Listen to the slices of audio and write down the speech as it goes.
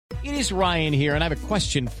It is Ryan here, and I have a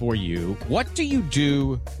question for you. What do you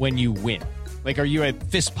do when you win? Like, are you a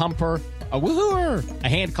fist pumper, a woohooer, a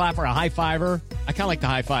hand clapper, a high fiver? I kind of like the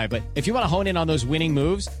high five, but if you want to hone in on those winning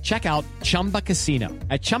moves, check out Chumba Casino.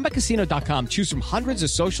 At ChumbaCasino.com, choose from hundreds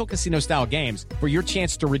of social casino-style games for your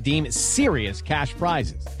chance to redeem serious cash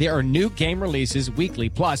prizes. There are new game releases weekly,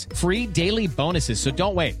 plus free daily bonuses. So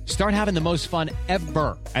don't wait. Start having the most fun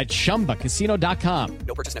ever at ChumbaCasino.com.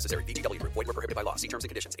 No purchase necessary. VGW Group. Void where prohibited by law. See terms and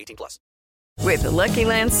conditions. 18+. With the Lucky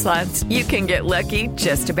Land Slots, you can get lucky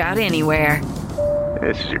just about anywhere.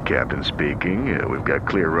 This is your captain speaking. We've got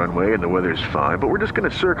clear runway and the weather's fine, but we're just going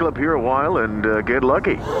to circle up here a while and get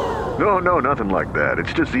lucky. No, nothing like that.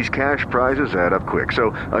 It's just these cash prizes add up quick.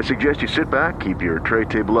 So I suggest you sit back, keep your tray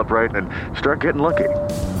table upright, and start getting lucky.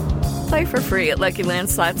 Play for free at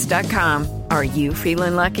LuckyLandSlots.com. Are you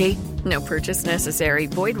feeling lucky? No purchase necessary.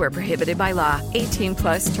 Void where prohibited by law.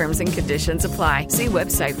 18+ terms and conditions apply. See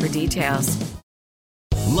website for details.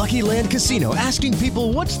 Lucky Land Casino, asking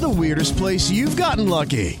people, what's the weirdest place you've gotten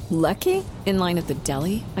lucky? Lucky? In line at the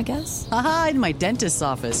deli, I guess? Aha, in my dentist's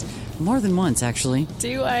office. More than once, actually.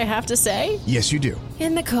 Do I have to say? Yes, you do.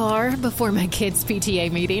 In the car before my kids'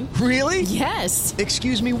 PTA meeting. Really? Yes.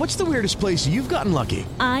 Excuse me, what's the weirdest place you've gotten lucky?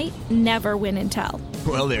 I never win and tell.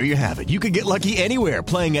 Well, there you have it. You can get lucky anywhere,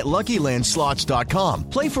 playing at LuckyLandSlots.com.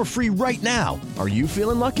 Play for free right now. Are you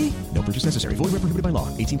feeling lucky? No purchase necessary. Void where prohibited by law.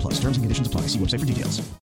 18+. Terms and conditions apply. See website for details.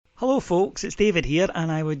 Hello folks, it's David here,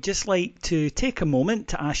 and I would just like to take a moment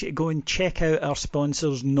to ask you to go and check out our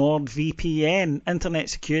sponsors NordVPN.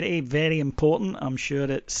 Internet security, very important. I'm sure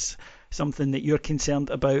it's something that you're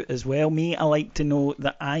concerned about as well. Me, I like to know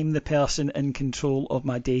that I'm the person in control of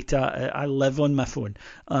my data. I live on my phone,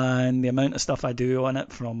 and the amount of stuff I do on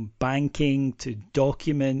it, from banking to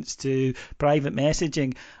documents to private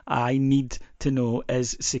messaging, I need to know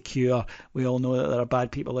is secure. We all know that there are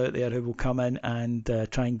bad people out there who will come in and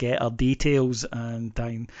try and get our details and try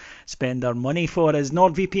and spend our money for us.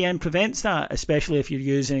 NordVPN prevents that, especially if you're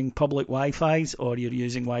using public Wi-Fi's or you're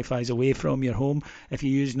using Wi-Fi's away from your home. If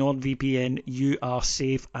you use NordVPN, you are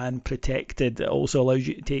safe and protected. It also allows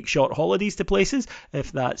you to take short holidays to places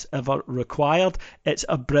if that's ever required. It's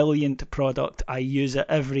a brilliant product. I use it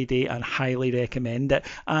every day and highly recommend it.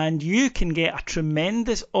 And you can get a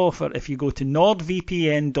tremendous offer if you go to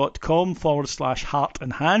nordvpn.com/heart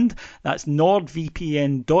and hand. That's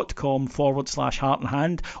nordvpn.com/heart and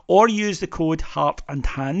hand, or use the code heart and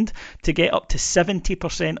hand to get up to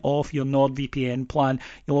 70% off your NordVPN plan.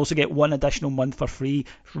 You'll also get one additional month for free.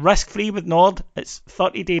 Risk free with Nord. It's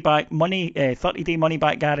 30-day money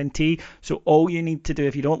back guarantee. So all you need to do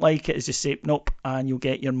if you don't like it is just say nope, and you'll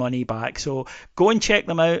get your money back. So go and check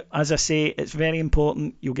them out. As I say, it's very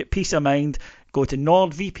important. You'll get peace of mind. Go to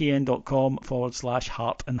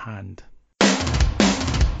nordvpn.com/heart and hand.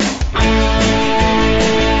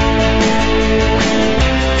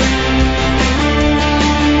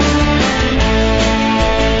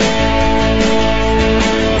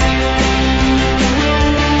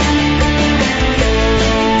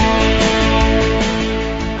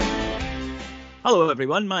 Hello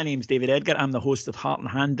everyone, my name's David Edgar. I'm the host of Heart and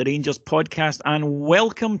Hand, the Rangers podcast, and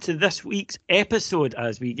welcome to this week's episode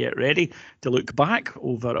as we get ready to look back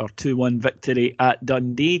over our 2-1 victory at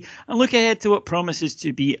Dundee and look ahead to what promises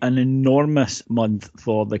to be an enormous month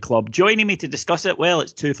for the club. Joining me to discuss it, well,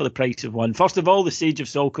 it's two for the price of one. First of all, the sage of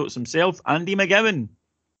Saltcoats himself, Andy McGowan.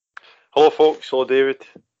 Hello folks, hello David.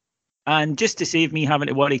 And just to save me having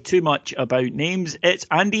to worry too much about names, it's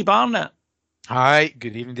Andy Barnett. Hi,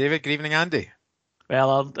 good evening David, good evening Andy.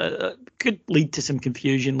 Well, could lead to some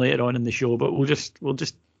confusion later on in the show, but we'll just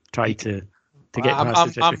try to get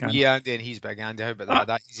past it. I'm wee Andy and he's Big Andy. How about that?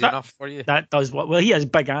 That easy enough for you? That does what? Well, he is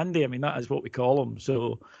Big Andy. I mean, that is what we call him.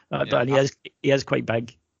 So, and he is quite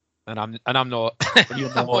big. And I'm not. You're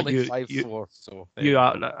I'm not. only 5'4", so you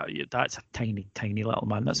are. That's a tiny little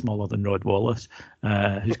man. That's smaller than Rod Wallace,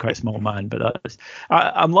 who's quite a small man. But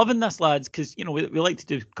I'm loving this, lads, because we like to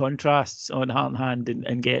do contrasts on Heart and Hand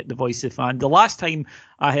and get the voice of fan. The last time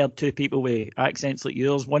I heard two people with accents like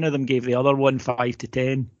yours, one of them gave the other one 5 to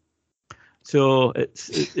 10. So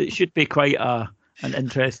it should be quite an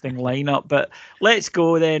interesting lineup. But let's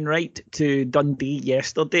go then right to Dundee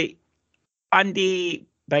yesterday. Andy.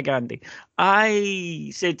 Big Andy,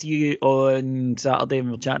 I said to you on Saturday when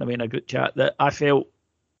we were chatting away in a group chat that I felt,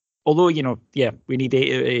 although, we need 8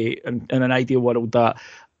 out of 8 in an ideal world, that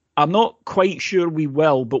I'm not quite sure we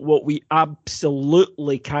will, but what we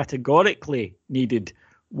absolutely categorically needed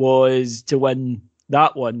was to win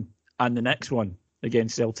that one and the next one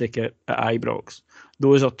against Celtic at Ibrox.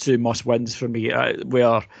 Those are two must-wins for me,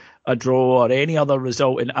 where a draw or any other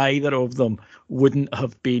result in either of them wouldn't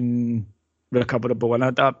have been recoverable.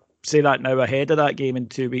 And I say that now ahead of that game in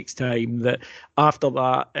 2 weeks' time, that after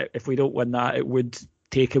that, if we don't win that, it would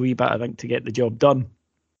take a wee bit, I think, to get the job done.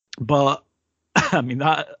 But I mean,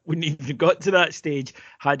 that wouldn't even got to that stage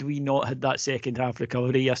had we not had that second half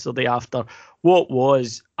recovery yesterday after what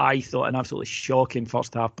was, I thought, an absolutely shocking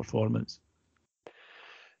first half performance.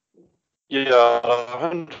 Yeah,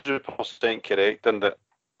 100% correct. And that,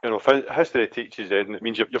 if history teaches then, it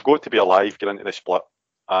means you've got to be alive going into the split.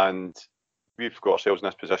 And we've got ourselves in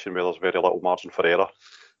this position where there's very little margin for error.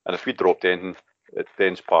 And if we dropped anything at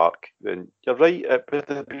Dens Park, then you're right, it would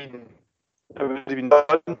have been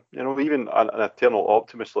done. Even an eternal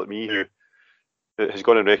optimist like me who has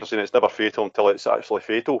gone on record saying it's never fatal until it's actually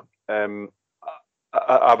fatal. I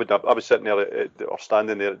was sitting there or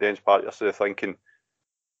standing there at Dens Park yesterday thinking,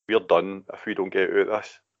 we're done if we don't get out of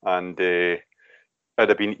this. And it'd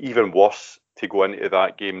have been even worse to go into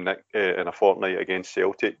that game in a fortnight against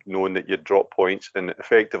Celtic, knowing that you'd drop points, and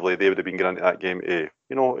effectively they would have been going into that game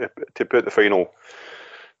to put the final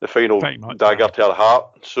dagger to our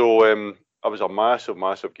heart. So it was a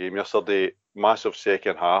massive game yesterday, massive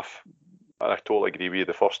second half. And I totally agree with you.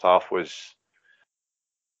 The first half was,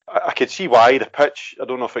 I could see why the pitch, I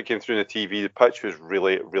don't know if it came through on the TV, the pitch was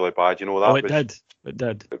really, really bad. It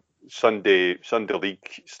did. Sunday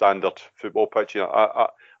League standard football pitch. I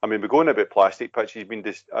mean, we're going about plastic pitches being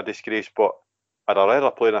a disgrace, but I'd rather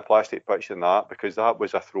play on a plastic pitch than that, because that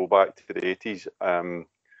was a throwback to the 80s.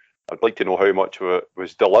 I'd like to know how much of it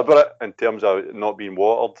was deliberate in terms of it not being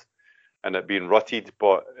watered and it being rutted,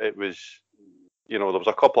 but it was, there was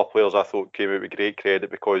a couple of players I thought came out with great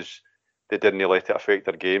credit because they didn't let it affect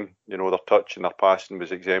their game. Their touch and their passing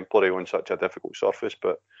was exemplary on such a difficult surface,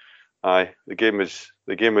 but aye, the game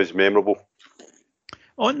was memorable.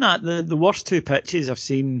 On that, the worst two pitches I've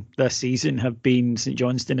seen this season have been St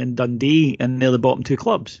Johnstone and Dundee, and they're the bottom two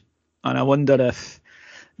clubs. And I wonder if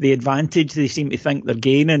the advantage they seem to think they're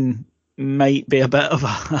gaining might be a bit of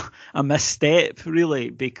a misstep,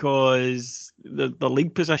 really, because the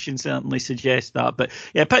league position certainly suggests that. But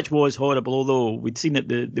yeah, pitch was horrible, although we'd seen it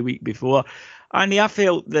the week before. And I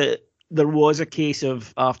felt that there was a case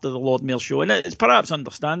of, after the Lord Mayor show, and it's perhaps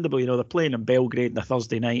understandable, they're playing in Belgrade on a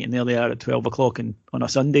Thursday night, and there they are at 12 o'clock on a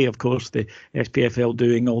Sunday, of course, the SPFL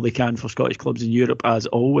doing all they can for Scottish clubs in Europe, as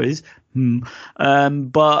always.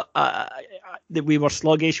 But we were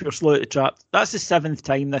sluggish, we were slow to trap. That's the 7th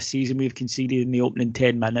time this season we've conceded in the opening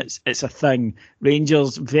 10 minutes. It's a thing.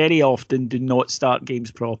 Rangers very often do not start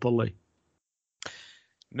games properly.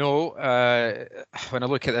 No, when I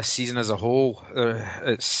look at this season as a whole,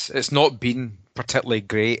 it's not been particularly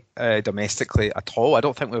great domestically at all. I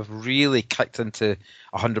don't think we've really kicked into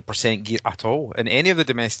 100% gear at all in any of the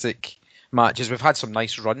domestic matches. We've had some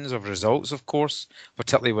nice runs of results, of course,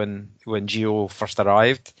 particularly when Gio first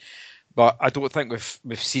arrived. But I don't think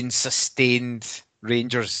we've seen sustained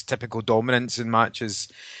Rangers' typical dominance in matches.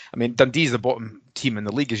 I mean, Dundee's the bottom team in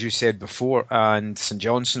the league, as you said before, and St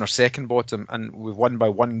Johnstone are second bottom, and we've won by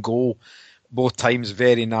 1 goal both times,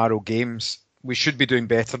 very narrow games. We should be doing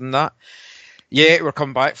better than that. Yeah, we're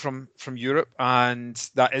coming back from Europe, and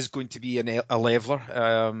that is going to be a leveller.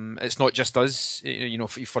 It's not just us.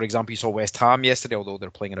 For example, you saw West Ham yesterday, although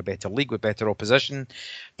they're playing in a better league with better opposition.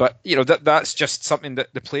 But, that's just something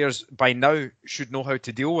that the players by now should know how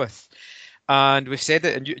to deal with. And we've said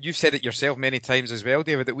it, and you've said it yourself many times as well,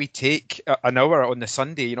 David, that we take an hour on the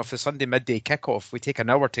Sunday, for the Sunday midday kickoff, we take an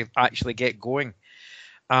hour to actually get going.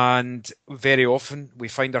 And very often we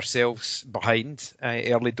find ourselves behind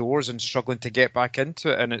early doors and struggling to get back into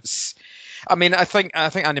it. And I think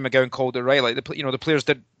Andy McGowan called it right. Like the players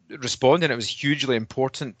did respond, and it was hugely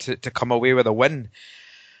important to come away with a win.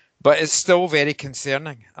 But it's still very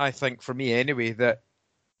concerning, I think, for me anyway, that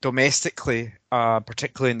domestically,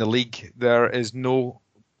 particularly in the league, there is no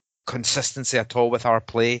consistency at all with our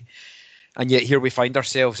play. And yet here we find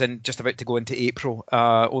ourselves in just about to go into April,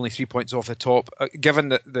 only 3 points off the top. Given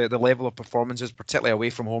the level of performances, particularly away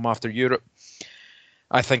from home after Europe,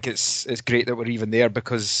 I think it's great that we're even there,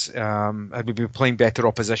 because had we been playing better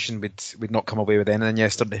opposition, we'd not come away with anything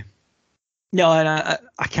yesterday. No, and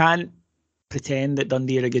I can't pretend that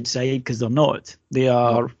Dundee are a good side, because they're not. They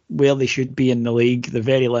are where they should be in the league, the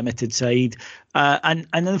very limited side. And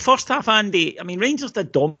in the first half, Andy, I mean, Rangers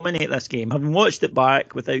did dominate this game. Having watched it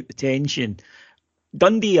back without the tension,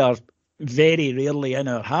 Dundee are very rarely in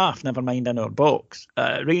our half, never mind in our box.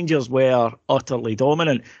 Rangers were utterly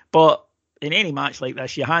dominant. But in any match like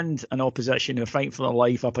this, you hand an opposition who are fighting for their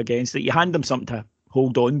life up against it, you hand them something to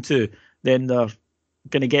hold on to, then they're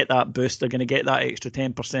going to get that boost. They're going to get that extra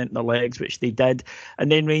 10% in their legs, which they did.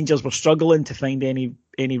 And then Rangers were struggling to find any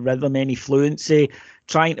rhythm, any fluency,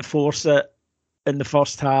 trying to force it in the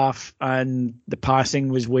first half, and the passing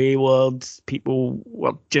was wayward. People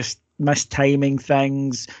were just mistiming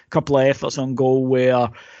things. A couple of efforts on goal where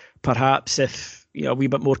perhaps if a wee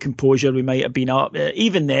bit more composure, we might have been up.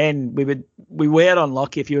 Even then, we were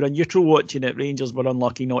unlucky. If you were a neutral watching it, Rangers were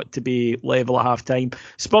unlucky not to be level at half time.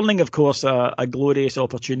 Spurling, of course, a glorious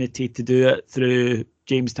opportunity to do it through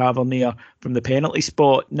James Tavernier from the penalty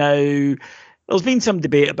spot. Now, there's been some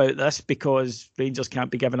debate about this because Rangers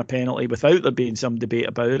can't be given a penalty without there being some debate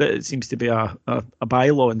about it. It seems to be a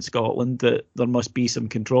bylaw in Scotland that there must be some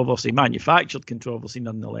controversy, manufactured controversy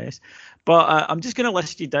nonetheless. But I'm just going to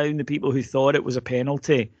list you down the people who thought it was a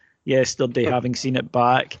penalty yesterday, having seen it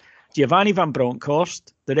back. Giovanni van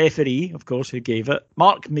Bronckhorst, the referee, of course, who gave it.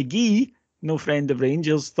 Mark McGee, no friend of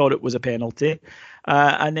Rangers, thought it was a penalty.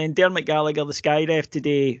 And then Dermot Gallagher, the Sky ref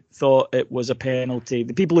today, thought it was a penalty.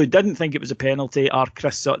 The people who didn't think it was a penalty are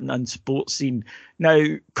Chris Sutton and Sportscene. Now,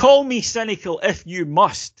 call me cynical if you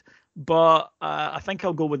must, but I think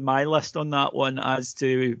I'll go with my list on that one as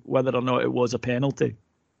to whether or not it was a penalty.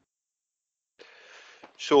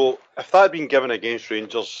 So, if that had been given against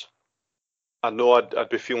Rangers, I know I'd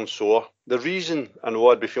be feeling sore. The reason I know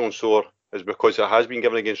I'd be feeling sore is because it has been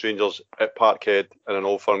given against Rangers at Parkhead in an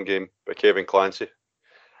Old Firm game by Kevin Clancy.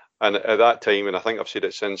 And at that time, and I think I've said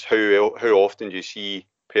it since, how often do you see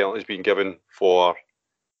penalties being given for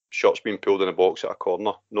shots being pulled in a box at a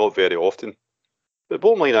corner? Not very often. But the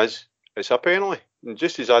bottom line is, it's a penalty. And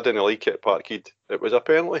just as I didn't like it at Parkhead, it was a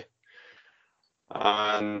penalty.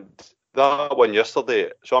 And that one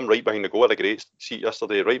yesterday, so I'm right behind the goal, I had a great seat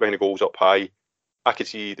yesterday, right behind the goals up high. I could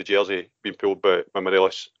see the jersey being pulled by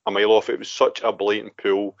Morelos a mile off. It was such a blatant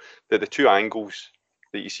pull that the two angles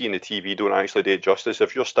that you see in the TV don't actually do it justice.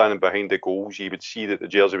 If you're standing behind the goals, you would see that the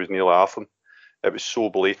jersey was nearly half them. It was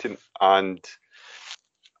so blatant. And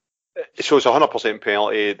so it's a 100%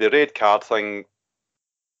 penalty. The red card thing,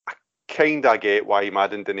 I kind of get why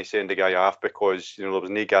Madden didn't send the guy off, because there was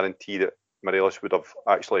no guarantee that Morelos would have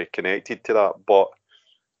actually connected to that. But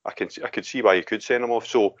I could see why you could send him off.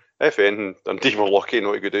 So if anything, Dundee were lucky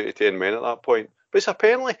not to go down to 10 men at that point. But it's a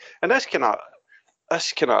penalty, and this kind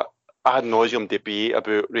of ad nauseum debate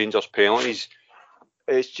about Rangers penalties,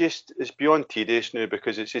 it's beyond tedious now,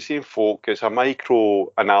 because it's the same folk. It's a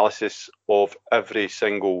micro analysis of every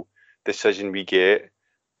single decision we get.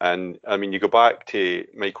 And I mean, you go back to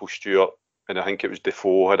Michael Stewart, and I think it was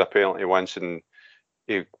Defoe had a penalty once, and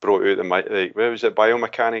he brought out where was it,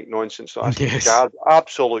 biomechanic nonsense. So that's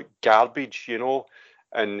absolute garbage,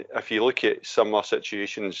 And if you look at similar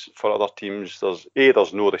situations for other teams, there's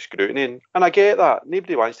no the scrutiny, and I get that.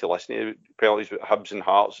 Nobody wants to listen to penalties with Hibs and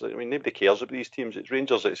Hearts. I mean, nobody cares about these teams. It's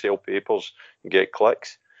Rangers that sell papers and get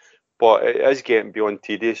clicks, but it is getting beyond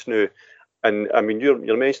tedious now. And I mean,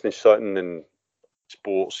 you're mentioning Sutton and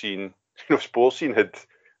Sportscene. Sportscene had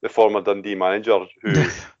the former Dundee manager who,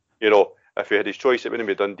 if he had his choice, it wouldn't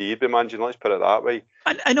be Dundee, he'd be managing. Let's put it that way.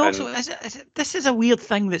 And also, this is a weird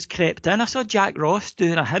thing that's crept in. I saw Jack Ross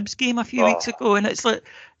doing a Hibs game a few weeks ago, and it's like,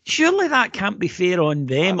 surely that can't be fair on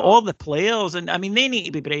them or the players. And I mean, they need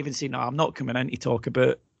to be brave and say, no, I'm not coming in to talk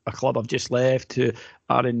about a club I've just left who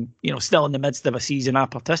are in, still in the midst of a season I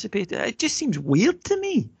participated. It just seems weird to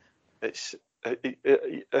me.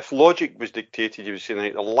 If logic was dictated, you would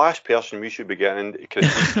say the last person we should be getting to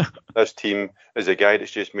critique this team is a guy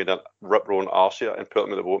that's just made a rip-roaring arse here and put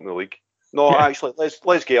him at the bottom of the league. No, actually,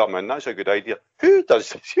 let's get him in. That's a good idea. Who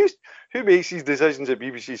does this? Who makes these decisions at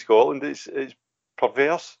BBC Scotland? It's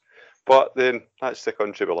perverse, but then that's the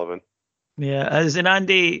country we live in. Yeah, as in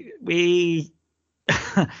Andy, we've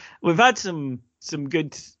had some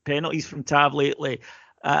good penalties from Tav lately.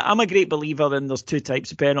 I'm a great believer in there's two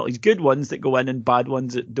types of penalties, good ones that go in and bad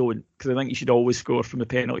ones that don't, because I think you should always score from the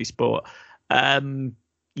penalty spot.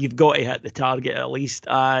 You've got to hit the target at least,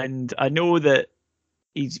 and I know that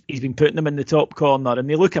he's been putting them in the top corner, and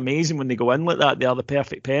they look amazing when they go in like that. They are the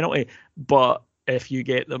perfect penalty, but if you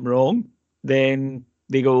get them wrong, then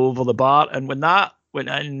they go over the bar. And when that went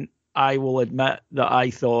in, I will admit that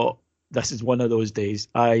I thought, this is one of those days.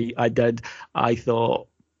 I thought,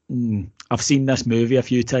 I've seen this movie a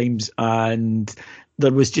few times, and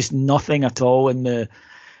there was just nothing at all in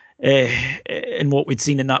what we'd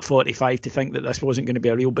seen in that 45 to think that this wasn't going to be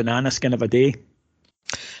a real banana skin of a day.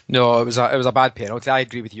 No, it was a bad penalty. I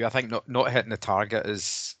agree with you. I think not hitting the target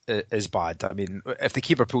is is bad. I mean, if the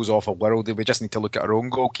keeper pulls off a worldie, we just need to look at our own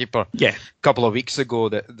goalkeeper. Yeah. A couple of weeks ago,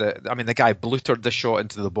 the guy blutered the shot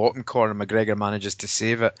into the bottom corner. McGregor manages to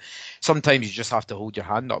save it. Sometimes you just have to hold your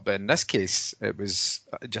hand up, but in this case, it was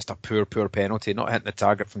just a poor penalty, not hitting the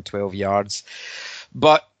target from 12 yards.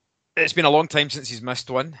 But it's been a long time since he's missed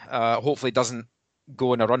one. Hopefully, he doesn't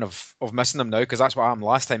go on a run of missing them now, because that's what happened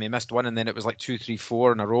last time. He missed one, and then it was like 2, 3,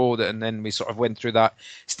 4 in a row, and then we sort of went through that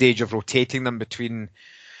stage of rotating them between,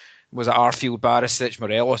 was it Arfield, Barisic,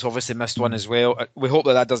 Morelos obviously missed one as well. We hope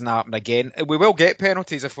that doesn't happen again. We will get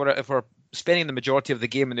penalties if we're spending the majority of the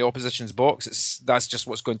game in the opposition's box. That's just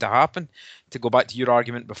what's going to happen, to go back to your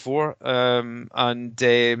argument before.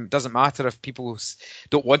 It doesn't matter if people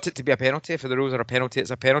don't want it to be a penalty. If the rules are a penalty,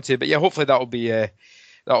 it's a penalty. But yeah, hopefully that'll be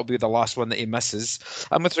the last one that he misses.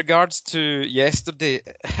 And with regards to yesterday,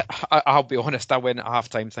 I'll be honest, I went at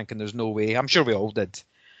half-time thinking there's no way. I'm sure we all did.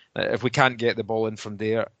 If we can't get the ball in from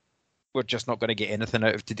there, we're just not going to get anything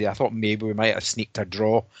out of today. I thought maybe we might have sneaked a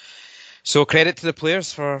draw. So credit to the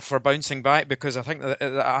players for bouncing back, because I think that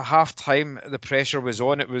at half-time the pressure was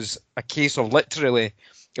on. It was a case of literally,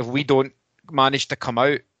 if we don't manage to come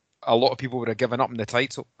out, a lot of people would have given up on the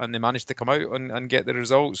title, and they managed to come out and get the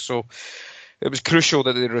results. So it was crucial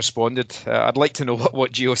that they responded. I'd like to know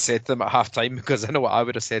what Gio said to them at half-time, because I know what I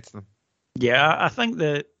would have said to them. Yeah, I think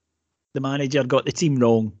that the manager got the team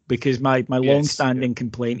wrong, because my long-standing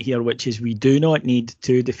complaint here, which is we do not need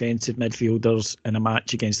 2 defensive midfielders in a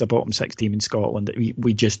match against a bottom 6 team in Scotland.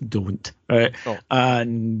 We just don't. Right? Oh.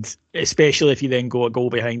 And especially if you then go a goal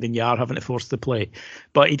behind and you are having to force the play.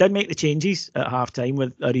 But he did make the changes at half-time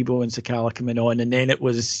with Aribo and Sakala coming on, and then it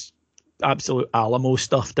was absolute Alamo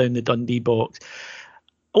stuff down the Dundee box.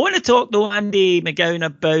 I want to talk, though, Andy McGowan,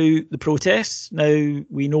 about the protests. Now,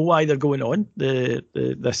 we know why they're going on,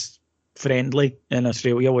 this friendly in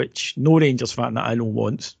Australia, which no Rangers fan that I know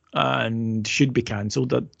wants and should be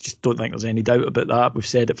cancelled. I just don't think there's any doubt about that. We've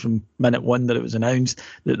said it from minute one that it was announced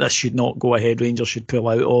that this should not go ahead. Rangers should pull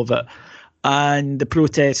out of it. And the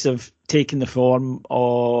protests have taken the form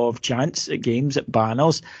of chants at games, at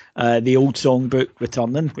banners, the old songbook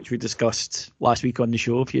returning, which we discussed last week on the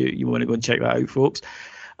show, if you want to go and check that out, folks.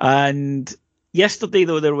 And yesterday,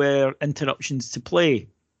 though, there were interruptions to play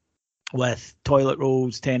with toilet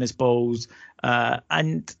rolls, tennis balls,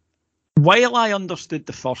 and while I understood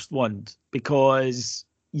the first one, because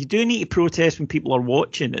you do need to protest when people are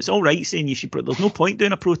watching. It's all right saying you should, there's no point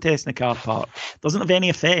doing a protest in a car park. It doesn't have any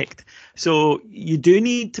effect. So you do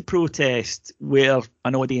need to protest where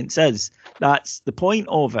an audience is. That's the point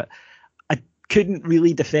of it. I couldn't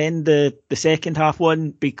really defend the second half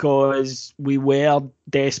one, because we were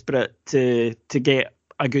desperate to get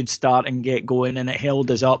a good start and get going, and it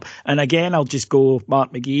held us up. And again, I'll just go,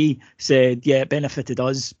 Mark McGee said, yeah, it benefited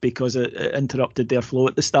us because it interrupted their flow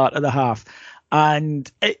at the start of the half.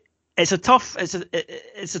 And it's a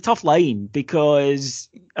tough line, because,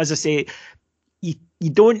 as I say, you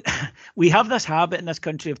don't. We have this habit in this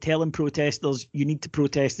country of telling protesters you need to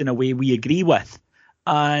protest in a way we agree with,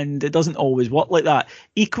 and it doesn't always work like that.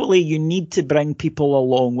 Equally, you need to bring people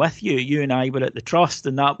along with you. You and I were at the Trust,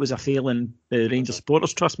 and that was a failing, the Rangers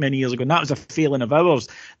Supporters Trust many years ago, and that was a failing of ours,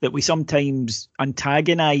 that we sometimes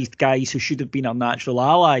antagonised guys who should have been our natural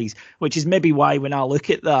allies, which is maybe why when I look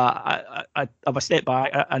at that, I have a step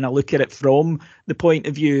back and I look at it from the point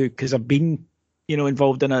of view, because I've been,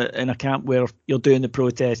 involved in a camp where you're doing the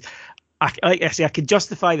protest. Like I say, I could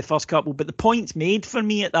justify the first couple, but the point's made for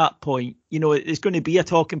me at that point. It's going to be a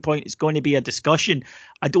talking point. It's going to be a discussion.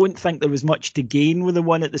 I don't think there was much to gain with the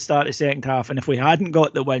one at the start of the second half. And if we hadn't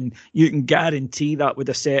got the win, you can guarantee that would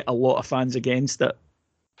have set a lot of fans against it.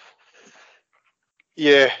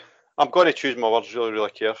 Yeah, I'm going to choose my words really,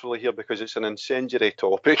 really carefully here, because it's an incendiary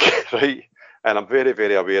topic, right? And I'm very,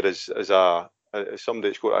 very aware as somebody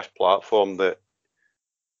that's got this platform that,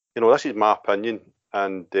 this is my opinion.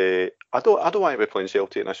 And I don't want to be playing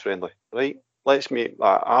Celtic in this friendly, right? Let's make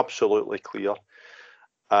that absolutely clear.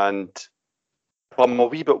 And I'm a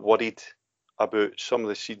wee bit worried about some of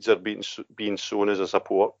the seeds that are being sown as a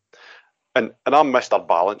support. And I'm Mr.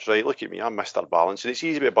 Balance, right? Look at me, I'm Mr. Balance. And it's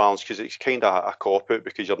easy to be balanced because it's kind of a cop-out,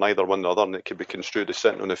 because you're neither one nor other, and it can be construed as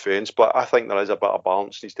sitting on the fence. But I think there is a bit of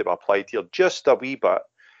balance needs to be applied here, just a wee bit,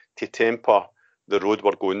 to temper the road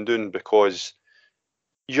we're going down, because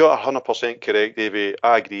you're 100% correct, Davey.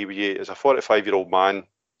 I agree with you. As a 45-year-old man,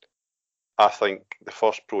 I think the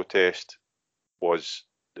first protest was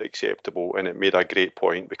acceptable, and it made a great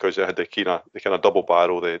point, because it had the kind of double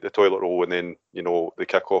barrel, the toilet roll, and then the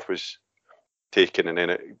kickoff was taken and then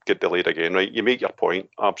it get delayed again. Right, you make your point,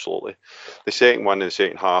 absolutely. The second one in the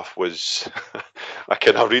second half was a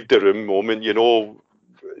kind of read the room moment.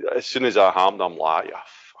 as soon as that happened, I'm like, yeah,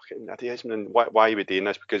 fucking idiots, man. Why are we doing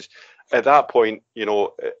this? Because at that point,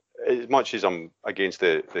 as much as I'm against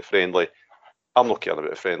the friendly, I'm not caring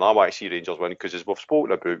about the friendly. I want to see Rangers win because, as we've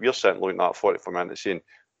spoken about, we're sitting looking at 45 minutes saying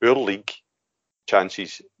our league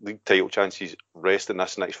title chances rest in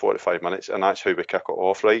this next 45 minutes, and that's how we kick it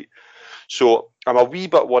off, right? So I'm a wee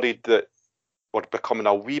bit worried that we're becoming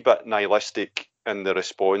a wee bit nihilistic in the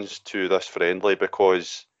response to this friendly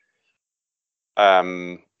because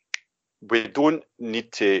we don't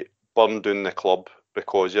need to burn down the club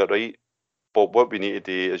because you're right. But what we need to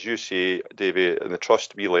do, as you say, Davey, and the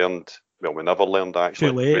trust we learned, well, we never learned actually.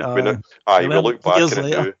 Too late. We look back years in it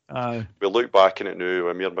later. now. We look back in it now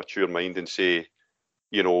with a more mature mind and say,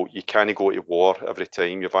 you can't go to war every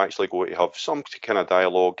time. You've actually got to have some kind of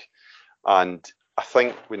dialogue. And I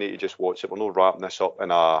think we need to just watch it. We're not wrapping this up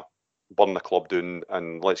in a burn the club down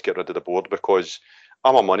and let's get rid of the board, because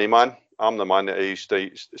I'm a money man. I'm the man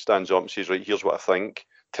that stands up and says, right, here's what I think.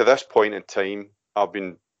 To this point in time, I've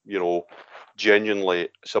been, genuinely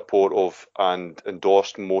supportive and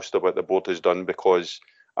endorsed most of what the board has done because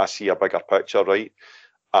I see a bigger picture, right?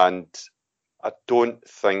 And I don't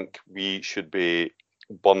think we should be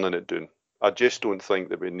burning it down. I just don't think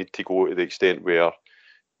that we need to go to the extent where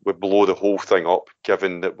we blow the whole thing up,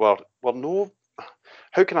 given that we're no...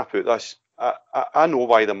 How can I put this? I know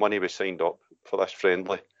why the money was signed up for this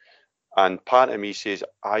friendly. And part of me says,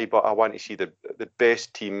 but I want to see the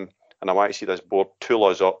best team, and I want to see this board tool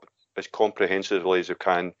us up as comprehensively as we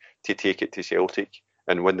can to take it to Celtic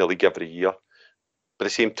and win the league every year. By the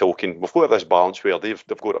same token, we've got this balance where they've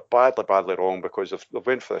got it badly wrong because they've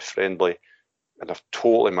went for this friendly and they've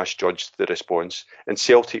totally misjudged the response. And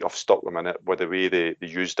Celtic have stuck them in it with the way they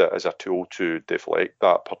used it as a tool to deflect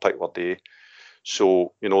that particular day.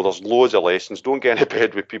 So, there's loads of lessons. Don't get into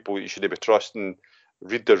bed with people you shouldn't be trusting.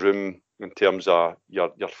 Read the room in terms of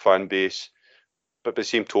your fan base. But by the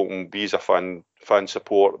same token, we as a fan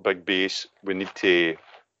support, big base, we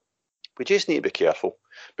just need to be careful.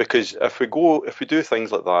 Because if we do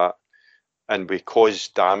things like that and we cause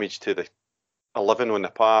damage to the 11 on the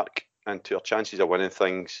park and to our chances of winning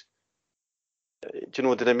things,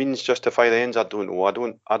 do the means justify the ends? I don't know. I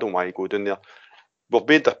don't want to go down there. We've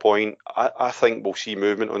made the point. I think we'll see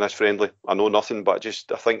movement on this friendly. I know nothing, but I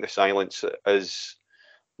think the silence is...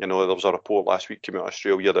 there was a report last week came out of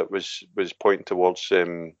Australia that was pointing towards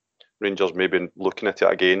Rangers maybe looking at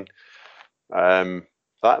it again.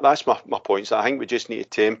 That's my point. So I think we just need to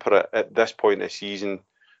temper it at this point of the season.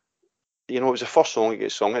 It was the first song that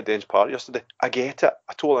gets sung at Dens Park yesterday. I get it.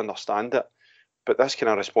 I totally understand it. But this kind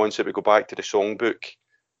of response that we go back to the songbook.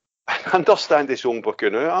 I understand the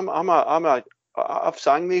songbook, I've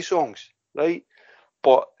sang these songs, right?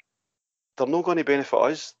 But they're not going to benefit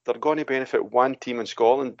us. They're going to benefit one team in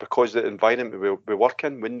Scotland because the environment we work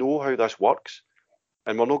in. We know how this works,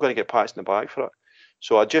 and we're not going to get pats in the back for it.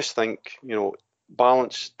 So I just think,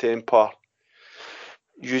 balance, temper,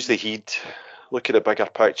 use the heat, look at the bigger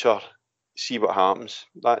picture, see what happens.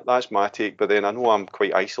 That's my take. But then I know I'm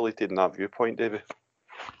quite isolated in that viewpoint, David.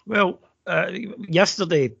 Well,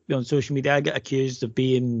 yesterday on social media, I got accused of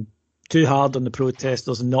being too hard on the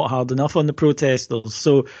protesters and not hard enough on the protesters.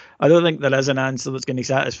 So I don't think there is an answer that's going to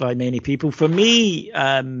satisfy many people. For me,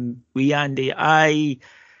 Andy,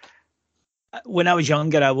 when I was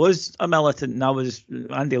younger, I was a militant,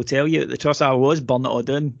 and Andy will tell you, at the trust I was burn it all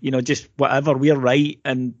down, just whatever, we're right.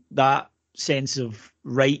 And that sense of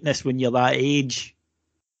rightness when you're that age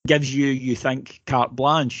gives you think, carte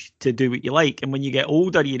blanche to do what you like. And when you get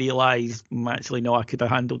older, you realise, actually, no, I could have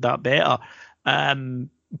handled that better.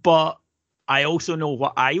 But I also know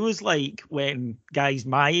what I was like when guys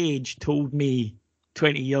my age told me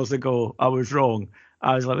 20 years ago I was wrong.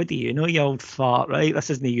 I was like, what do you know, you old fart, right? This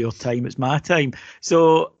isn't your time, it's my time.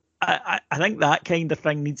 So I think that kind of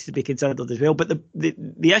thing needs to be considered as well. But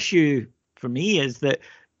the issue for me is that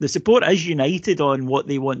the support is united on what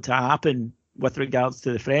they want to happen with regards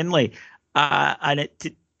to the friendly. And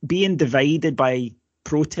it being divided by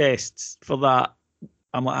protests for that,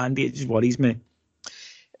 I'm like, Andy, it just worries me.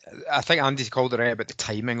 I think Andy's called it right about the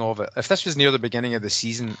timing of it. If this was near the beginning of the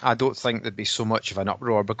season, I don't think there'd be so much of an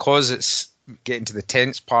uproar, because it's getting to the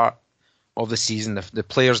tense part of the season. If the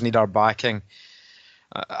players need our backing,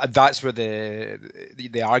 that's where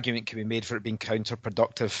the argument can be made for it being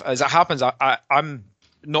counterproductive. As it happens, I'm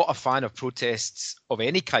not a fan of protests of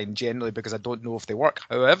any kind generally, because I don't know if they work.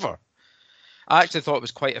 However, I actually thought it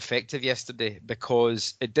was quite effective yesterday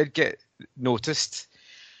because it did get noticed,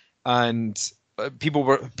 and people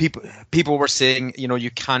were saying,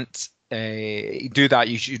 you can't do that.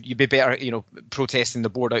 You'd be better, protesting the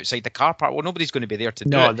board outside the car park. Well, nobody's going to be there to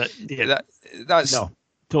do it. That's no.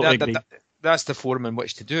 Totally agree. That's the forum in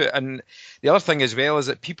which to do it. And the other thing as well is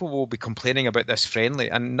that people will be complaining about this friendly,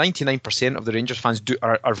 and 99% of the Rangers fans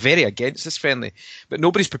are very against this friendly, but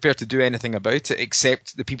nobody's prepared to do anything about it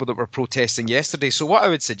except the people that were protesting yesterday. So what I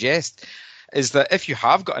would suggest is that if you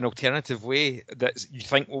have got an alternative way that you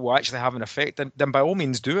think will actually have an effect, then by all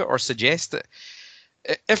means do it or suggest it.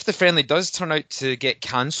 If the friendly does turn out to get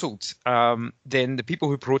cancelled, then the people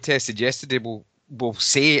who protested yesterday will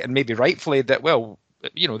say, and maybe rightfully, that, well,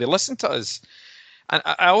 they listen to us. And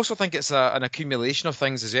I also think it's an accumulation of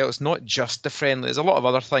things as well. It's not just the friendly. There's a lot of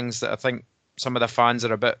other things that I think some of the fans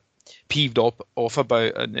are a bit peeved off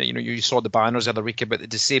about. And you saw the banners the other week about the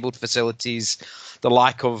disabled facilities, the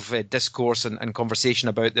lack of discourse and conversation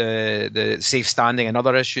about the safe standing and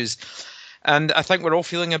other issues. And I think we're all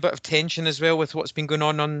feeling a bit of tension as well with what's been going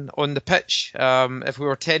on the pitch. If we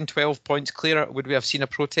were 10, 12 points clearer, would we have seen a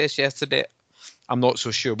protest yesterday? I'm not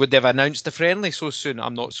so sure. Would they have announced the friendly so soon?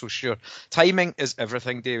 I'm not so sure. Timing is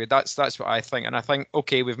everything, David. That's what I think. And I think,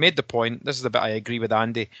 okay, we've made the point. This is the bit I agree with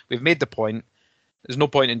Andy. We've made the point. There's no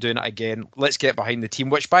point in doing it again. Let's get behind the team,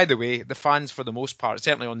 which, by the way, the fans, for the most part,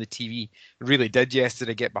 certainly on the TV, really did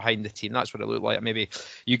yesterday get behind the team. That's what it looked like. Maybe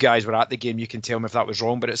you guys were at the game. You can tell me if that was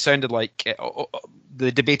wrong, but it sounded like,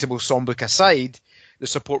 the debatable songbook aside, the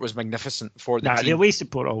support was magnificent for the team. The away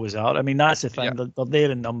support always are. I mean, that's the thing. Yeah. They're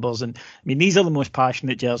there in numbers. And, I mean, these are the most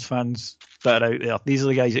passionate Gers fans that are out there. These are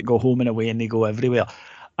the guys that go home and away and they go everywhere.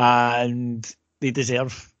 And they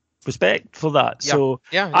deserve respect for that. Yeah. So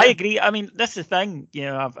I agree. I mean, that's the thing.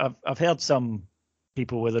 I've heard some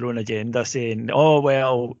people with their own agenda saying, "Oh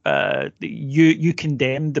well, you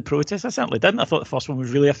condemned the protest." I certainly didn't. I thought the first one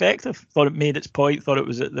was really effective. Thought it made its point. Thought it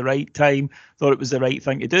was at the right time. Thought it was the right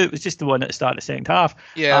thing to do. It was just the one at the start of the second half.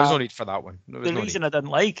 Yeah, there was no need for that one. The reason I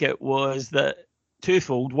didn't like it was that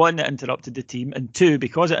twofold. One, it interrupted the team, and two,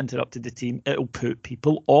 because it interrupted the team, it'll put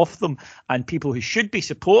people off them, and people who should be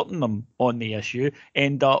supporting them on the issue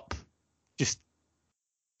end up just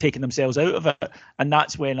taking themselves out of it, and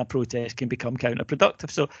that's when a protest can become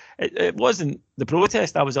counterproductive. So it wasn't the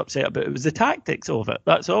protest I was upset about, it was the tactics of it.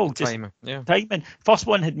 That's all. Just timing. First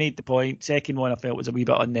one had made the point, second one I felt was a wee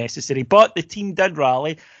bit unnecessary, but the team did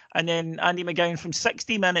rally, and then Andy McGowan, from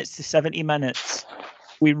 60 minutes to 70 minutes,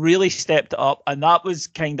 we really stepped it up, and that was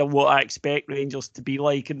kind of what I expect Rangers to be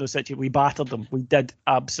like in those situations. We battered them. We did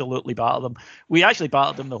absolutely batter them. We actually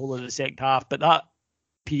battered them the whole of the second half, but that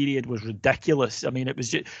period was ridiculous. I mean, it was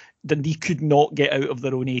just Dundee could not get out of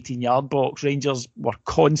their own 18-yard box. Rangers were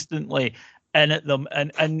constantly in at them,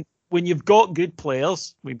 and when you've got good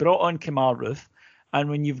players, we brought on Kamar Roof,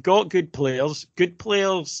 and when you've got good players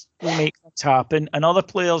will make things happen, and other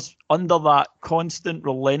players under that constant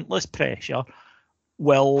relentless pressure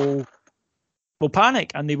will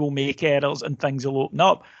panic, and they will make errors, and things will open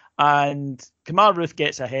up. And Kamar Roof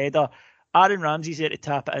gets a header. Aaron Ramsey's there to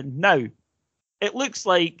tap it in. Now, it looks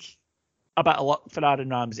like a bit of luck for Aaron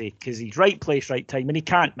Ramsey because he's right place, right time, and he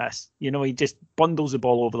can't miss. He just bundles the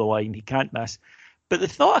ball over the line. He can't miss. But the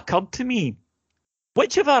thought occurred to me,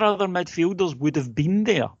 which of our other midfielders would have been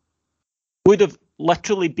there? Would have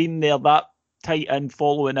literally been there that tight in,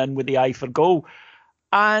 following in with the eye for goal?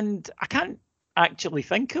 And I can't actually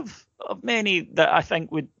think of many that I think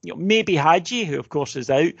would, maybe Hadji, who of course is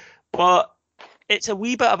out, but it's a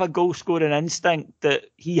wee bit of a goal-scoring instinct that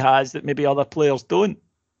he has that maybe other players don't.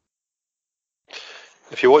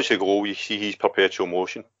 If you watch the goal, you see he's perpetual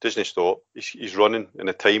motion. Doesn't stop. He's running, and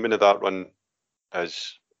the timing of that run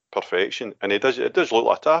is perfection. And it does look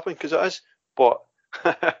like tapping, because it is. But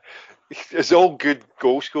as all good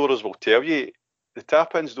goal scorers will tell you, the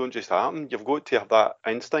tap-ins don't just happen. You've got to have that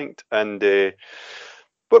instinct. And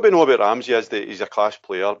what we know about Ramsey is that he's a class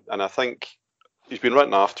player, and I think he's been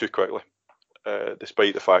written off too quickly.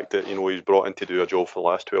 Despite the fact that he's brought in to do a job for the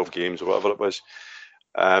last 12 games or whatever it was.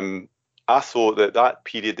 I thought that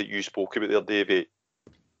period that you spoke about there, Davey,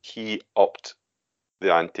 he upped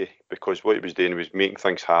the ante, because what he was doing was making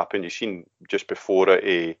things happen. You've seen just before it,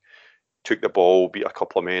 he took the ball, beat a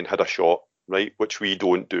couple of men, had a shot, right, which we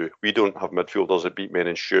don't do. We don't have midfielders that beat men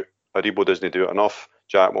and shoot. Aribo doesn't do it enough.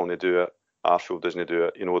 Jack won't do it. Arfield doesn't do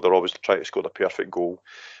it. They're always trying to score the perfect goal.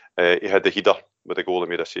 He had the header with the goal and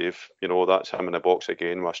made a save. That's him in the box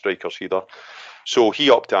again with a striker's header. So he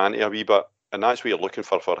upped the ante a wee bit, and that's what you're looking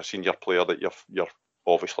for a senior player that you're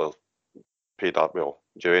obviously paid that well.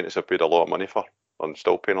 Juventus have paid a lot of money for, and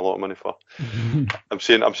still paying a lot of money for. I'm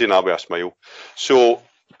saying that with a smile. So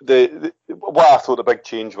what I thought the big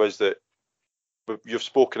change was that you've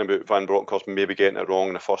spoken about Van Bronckhorst maybe getting it wrong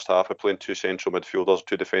in the first half of playing two central midfielders,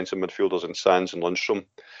 two defensive midfielders in Sands and Lundstrom.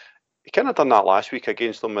 kind of done that last week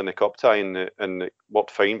against them in the cup tie, and it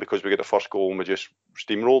worked fine because we got the first goal and we just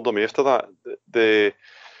steamrolled them after that.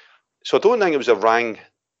 So I don't think it was a wrong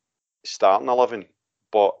starting 11,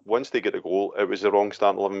 but once they get the goal, it was the wrong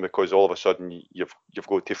starting 11 because all of a sudden you've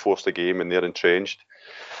got to force the game and they're entrenched.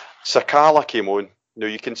 Sakala came on. Now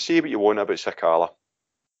you can say what you want about Sakala.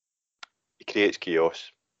 He creates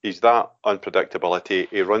chaos. He's that unpredictability.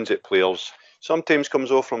 He runs at players. Sometimes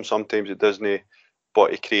comes off from, sometimes it doesn't.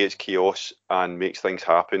 But he creates chaos and makes things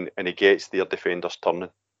happen, and he gets their defenders turning.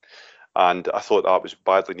 And I thought that was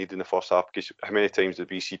badly needed in the first half, because how many times did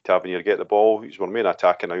we see Tavernier get the ball? He's our main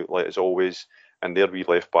attacking outlet as always, and their wee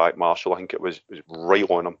left back, Marshall, I think it was right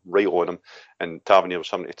on him, and Tavernier was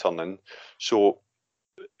something to turn in. So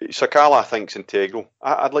Sakala, I think, is integral.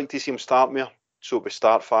 I'd like to see him start more, so we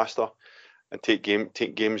start faster and take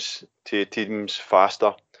games to teams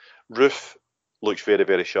faster. Roof looks very,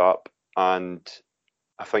 very sharp, and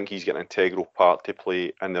I think he's got an integral part to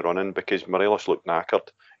play in the running, because Morelos looked knackered.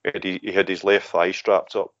 He had his left thigh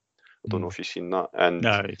strapped up. I don't know if you've seen that. And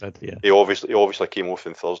no, he did, yeah. He obviously came off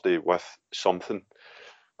on Thursday with something.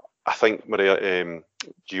 I think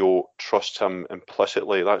Gio trusts him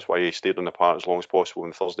implicitly. That's why he stayed on the park as long as possible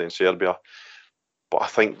on Thursday in Serbia. But I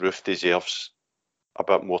think Roof deserves a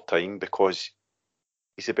bit more time, because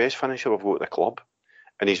he's the best finisher we've got at the club,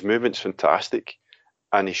 and his movement's fantastic,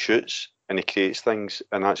 and he shoots and he creates things,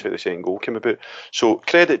 and that's how the second goal came about. So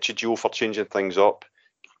credit to Gio for changing things up.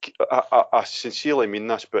 I sincerely mean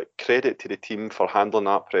this, but credit to the team for handling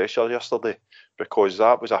that pressure yesterday, because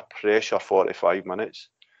that was a pressure 45 minutes,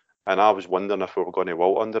 and I was wondering if we were going to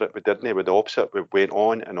wilt under it. We didn't. With the opposite, we went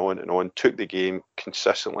on and on and on, took the game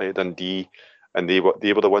consistently at Dundee, and they were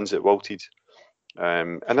the ones that wilted.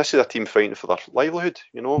 And this is a team fighting for their livelihood.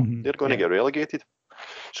 You know, they're going to get relegated.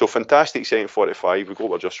 So fantastic second 45. We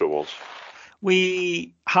got our just rewards.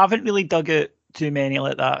 We haven't really dug out too many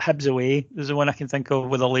like that. Hibs away is the one I can think of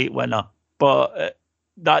with a late winner. But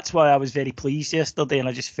that's why I was very pleased yesterday, and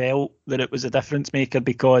I just felt that it was a difference maker,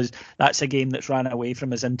 because that's a game that's ran away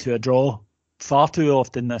from us into a draw far too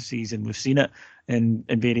often this season. We've seen it in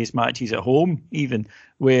various matches at home, even,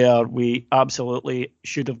 where we absolutely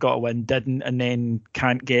should have got a win, didn't, and then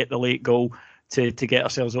can't get the late goal to get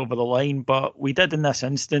ourselves over the line. But we did in this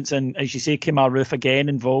instance, and as you say, Kemar Roof again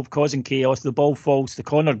involved, causing chaos. The ball falls to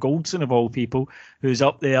Connor Goldson, of all people, who's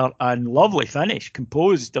up there, and lovely finish,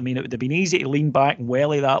 composed. I mean, it would have been easy to lean back and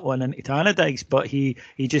welly that one into Tannadice, but he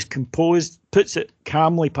just composed, puts it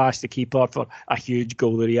calmly past the keeper for a huge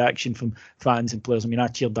goal. The reaction from fans and players, I mean, I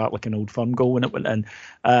cheered that like an Old Firm goal when it went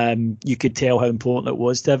in. You could tell how important it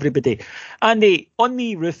was to everybody. Andy, on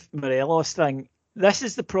the Roof Morelos thing, this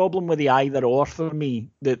is the problem with the either or for me,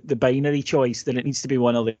 the binary choice, that it needs to be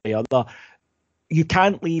one or the other. You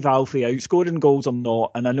can't leave Alfie out, scoring goals or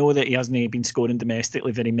not, and I know that he hasn't been scoring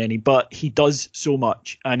domestically very many, but he does so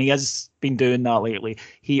much, and he has been doing that lately.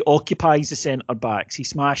 He occupies the centre backs, he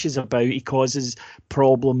smashes about, he causes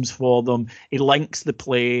problems for them, he links the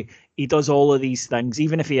play, he does all of these things.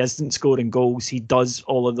 Even if he isn't scoring goals, he does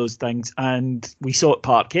all of those things, and we saw at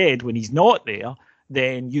Parkhead when he's not there,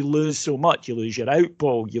 then you lose so much. You lose your out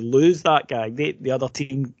ball. You lose that guy. The other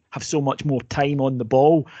team have so much more time on the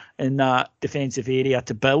ball in that defensive area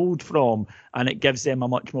to build from, and it gives them a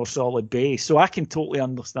much more solid base. So I can totally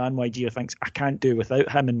understand why Gio thinks I can't do without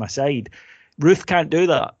him in my side. Roof can't do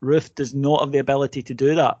that. Roof does not have the ability to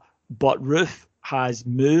do that. But Roof has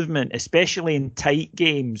movement, especially in tight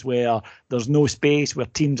games where there's no space, where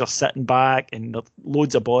teams are sitting back and there's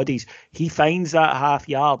loads of bodies. He finds that half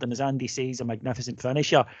yard, and as Andy says, a magnificent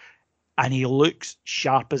finisher, and he looks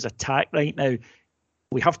sharp as a tack right now.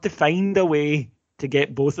 We have to find a way to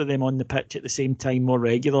get both of them on the pitch at the same time more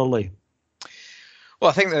regularly. Well,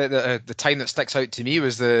 I think the time that sticks out to me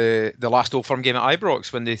was the last Old Firm game at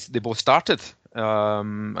Ibrox, when they both started,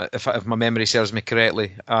 if my memory serves me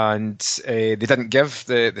correctly, and they didn't give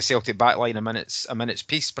the Celtic backline a minute's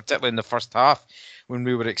peace, particularly in the first half, when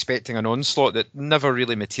we were expecting an onslaught that never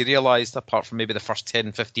really materialised, apart from maybe the first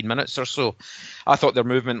 10-15 minutes or so. I thought their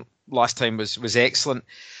movement last time was excellent.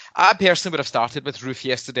 I personally would have started with Roof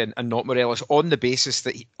yesterday and not Morelos, on the basis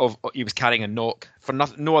that he was carrying a knock, for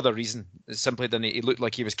no other reason, simply than he looked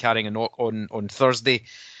like he was carrying a knock on Thursday.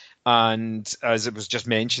 And as it was just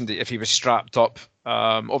mentioned, if he was strapped up,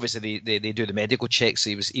 obviously they do the medical checks, so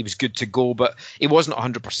he was good to go, but he wasn't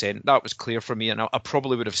 100%. That was clear for me, and I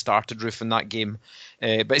probably would have started Roof in that game.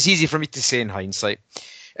 But it's easy for me to say in hindsight.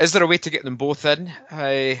 Is there a way to get them both in?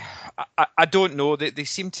 I don't know. They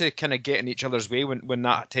seem to kind of get in each other's way when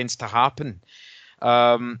that tends to happen.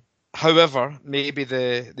 However, maybe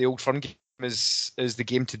the Old Firm game is the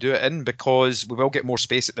game to do it in, because we will get more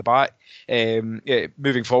space at the back,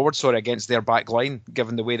 moving forward, against their back line,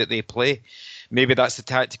 given the way that they play. Maybe that's the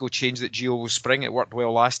tactical change that Gio will spring. It worked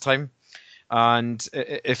well last time. And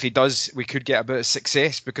if he does, we could get a bit of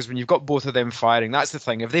success, because when you've got both of them firing, that's the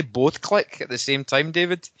thing. If they both click at the same time,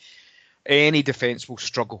 David, any defence will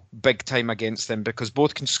struggle big time against them, because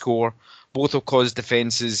both can score, both will cause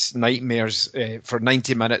defences nightmares for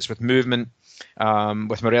 90 minutes with movement,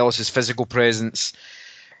 with Morelos' physical presence.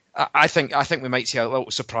 I think we might see a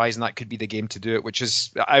little surprise, and that could be the game to do it, which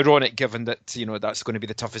is ironic given that that's going to be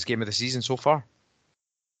the toughest game of the season so far.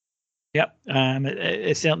 Yep,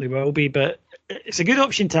 it certainly will be, but it's a good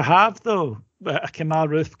option to have, though. A Kemar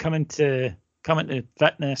Roofe coming to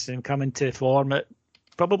fitness and coming to form at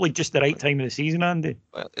probably just the right time of the season, Andy.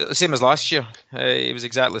 The same as last year. It was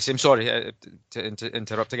exactly the same. Sorry to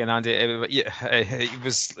interrupt again, Andy. It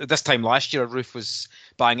was this time last year. Roofe was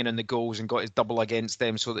banging in the goals and got his double against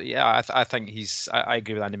them. So that, I think I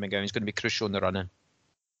agree with Andy McGowan. He's going to be crucial in the run-in.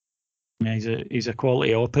 Yeah, he's a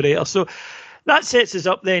quality operator. So that sets us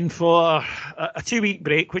up then for a 2-week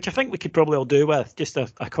break, which I think we could probably all do with. Just a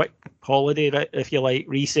quick holiday, if you like,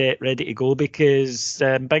 reset, ready to go, because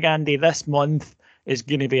Big Andy, this month is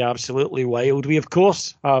going to be absolutely wild. We, of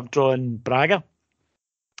course, have drawn Braga,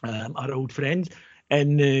 our old friends,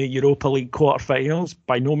 in the Europa League quarterfinals.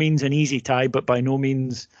 By no means an easy tie, but by no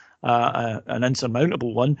means an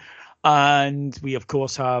insurmountable one. And we, of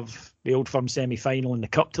course, have the Old Firm semi-final in the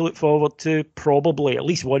Cup to look forward to. Probably at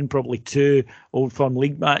least one, probably two Old Firm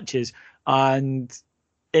league matches. And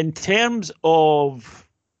in terms of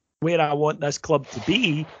where I want this club to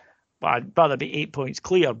be, I'd rather be 8 points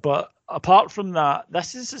clear. But apart from that,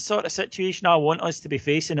 this is the sort of situation I want us to be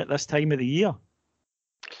facing at this time of the year.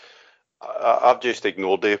 I've just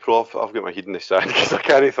ignored April. I've got my head in the sand because I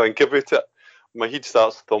can't think about it. My head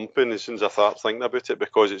starts thumping as soon as I start thinking about it,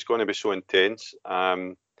 because it's going to be so intense.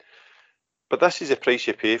 But this is the price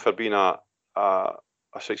you pay for being a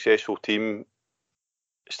successful team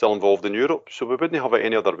still involved in Europe. So we wouldn't have it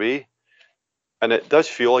any other way. And it does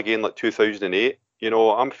feel again like 2008.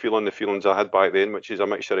 I'm feeling the feelings I had back then, which is a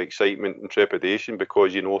mixture of excitement and trepidation,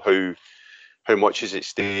 because you know how much is at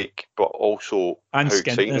stake, but also and how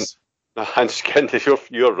exciting. And skinned.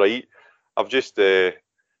 You're right.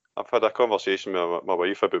 I've had a conversation with my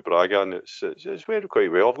wife about Braga, and it's went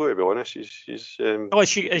quite well. I've got to be honest. She's is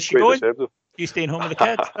she going? Receptive. You staying home with the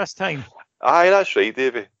kids this time? Aye, that's right,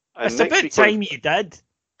 Davey. It's about time you did.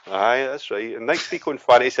 Aye, that's right. And next week on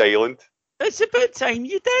Fantasy Island. It's about time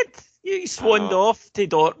you did. You swanned off to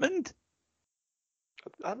Dortmund.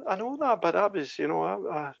 I know that, but that was,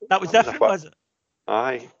 that was different, was it?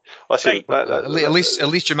 Aye. Listen, right. At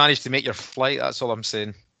least you managed to make your flight. That's all I'm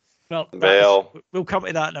saying. Well, we'll come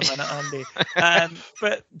to that in a minute, Andy.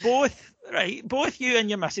 But both you and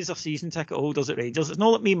your missus are season ticket holders at Rangers. It's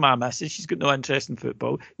not like me and my missus. She's got no interest in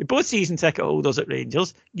football. You're both season ticket holders at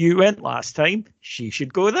Rangers. You went last time. She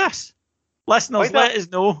should go this. Listeners, let us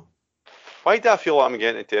know. Why do I feel like I'm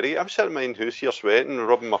getting to Terry? I'm sitting in my own house here sweating and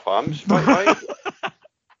rubbing my thumbs. Why?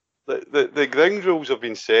 The ground rules have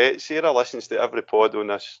been set. Sarah listens to every pod on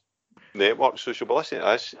this network, so she'll be listening to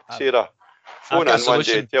this. Sarah, phone in one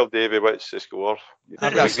day, tell Davey what's the score.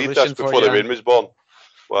 I've got a solution for before you. The rain was born.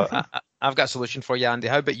 What? I've got a solution for you, Andy.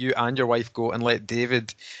 How about you and your wife go and let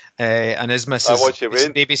David and his missus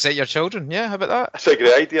babysit your children? Yeah, how about that? That's a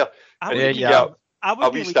great idea. I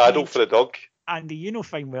wee saddle for the dog. Andy, you know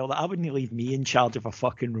fine well that I wouldn't leave me in charge of a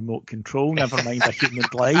fucking remote control, never mind a human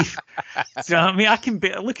life. So, I mean, I can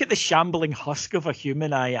look at the shambling husk of a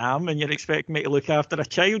human I am, and you're expecting me to look after a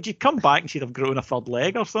child. You'd come back and she'd have grown a third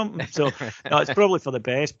leg or something. So, no, it's probably for the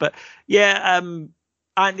best. But, yeah,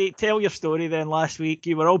 Andy, tell your story then. Last week,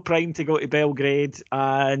 you were all primed to go to Belgrade,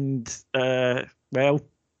 and, well,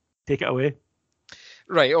 take it away.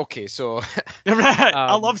 Right, okay, so... right,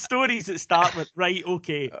 I love stories that start with, right,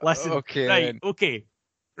 okay, listen, okay, right, then. okay.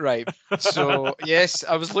 Right, so, yes,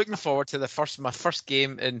 I was looking forward to my first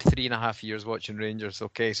game in 3.5 years watching Rangers,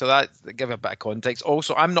 okay, so that give a bit of context.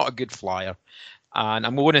 Also, I'm not a good flyer, and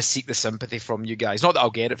I'm going to seek the sympathy from you guys. Not that I'll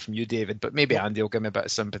get it from you, David, but maybe Andy will give me a bit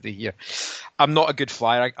of sympathy here. I'm not a good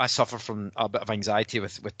flyer. I suffer from a bit of anxiety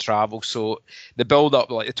with travel, so the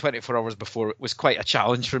build-up, like the 24 hours before, was quite a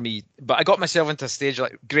challenge for me. But I got myself into a stage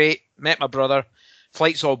like, great, met my brother,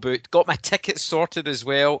 flight's all booked, got my tickets sorted as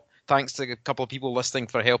well. Thanks to a couple of people listening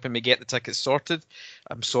for helping me get the tickets sorted.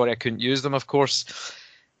 I'm sorry I couldn't use them, of course.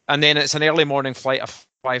 And then it's an early morning flight, a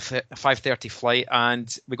 5:30 flight,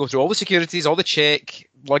 and we go through all the securities, all the check,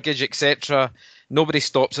 luggage, etc. Nobody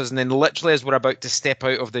stops us, and then literally as we're about to step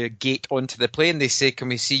out of the gate onto the plane, they say, "Can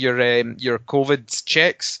we see your COVID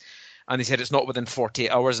checks?" And they said it's not within 48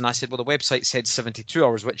 hours. And I said, well, the website said 72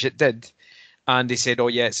 hours, which it did. And they said, oh,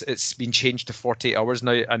 yeah, it's been changed to 48 hours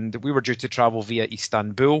now. And we were due to travel via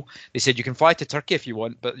Istanbul. They said, you can fly to Turkey if you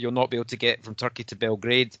want, but you'll not be able to get from Turkey to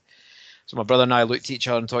Belgrade. So my brother and I looked at each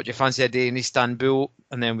other and thought, do you fancy a day in Istanbul?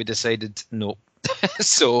 And then we decided no.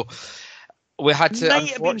 So we had to. Might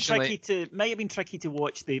have been tricky to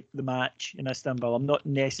watch the match in Istanbul. I'm not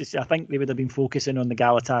necessarily. I think they would have been focusing on the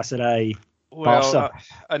Galatasaray. Well,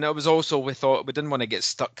 and it was also, we thought we didn't want to get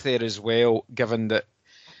stuck there as well, given that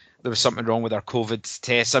there was something wrong with our COVID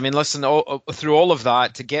tests. I mean, listen, through all of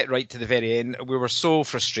that, to get right to the very end, we were so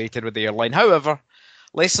frustrated with the airline. However,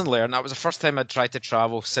 lesson learned, that was the first time I'd tried to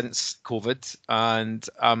travel since COVID, and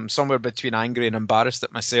I'm somewhere between angry and embarrassed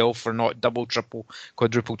at myself for not double, triple,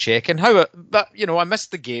 quadruple checking. But, I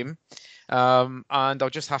missed the game, and I'll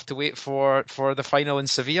just have to wait for the final in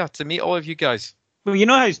Sevilla to meet all of you guys. Well, you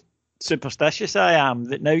know how superstitious I am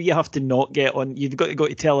that now you have to not get on. You've got to go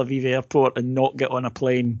to Tel Aviv airport and not get on a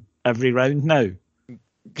plane every round now.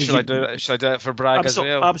 Should I do it for Braga as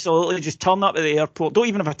well? Absolutely. Just turn up at the airport. Don't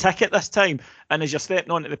even have a ticket this time. And as you're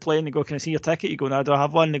stepping onto the plane, they go, can I see your ticket? You go, no, I don't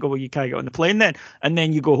have one. They go, well, you can't get on the plane then. And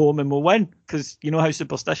then you go home and we'll win. Because you know how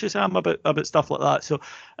superstitious I am about stuff like that. So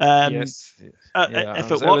yes.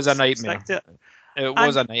 If it was a nightmare. It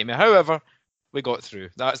was a nightmare. However, we got through.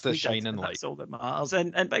 That's the shining light. That's all that matters.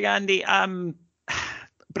 And Big Andy,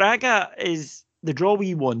 Braga is the draw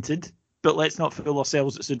we wanted, but let's not fool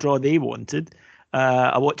ourselves, it's the draw they wanted.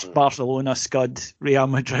 I watched Barcelona scud Real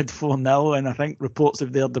Madrid 4-0, and I think reports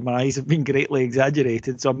of their demise have been greatly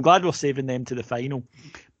exaggerated. So I'm glad we're saving them to the final.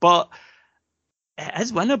 But it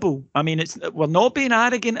is winnable. I mean, we're not being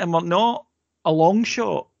arrogant, and we're not a long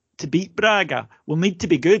shot to beat Braga. We'll need to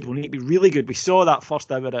be good. We'll need to be really good. We saw that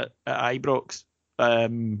first hour at Ibrox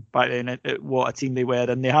back then, at what a team they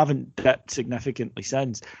were, and they haven't dipped significantly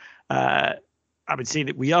since. I would say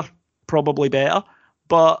that we are probably better,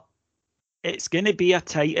 but it's going to be a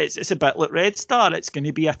tight. It's a bit like Red Star. It's going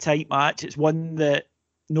to be a tight match. It's one that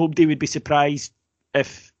nobody would be surprised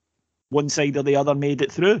if one side or the other made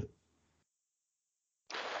it through.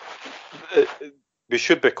 We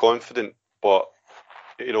should be confident, but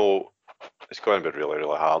it's going to be really,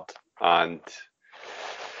 really hard. And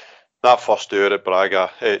that first hour at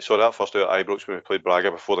Ibrox when we played Braga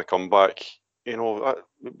before the comeback,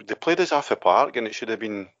 they played us off the park, and it should have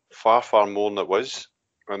been far, far more than it was.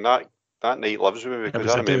 And that night lives with me,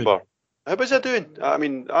 because I remember, how was I doing? I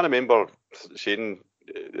mean, I remember saying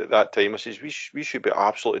at that time, I says, we should be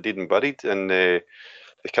absolutely dead and buried, and the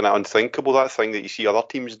kind of unthinkable, that thing that you see other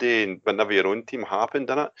teams do, and whenever your own team happened,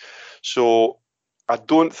 didn't it? So I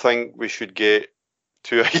don't think we should get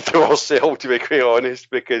too ahead of ourselves, to be quite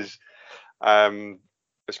honest, because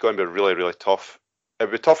it's going to be really, really tough.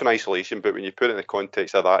 It'll be tough in isolation, but when you put it in the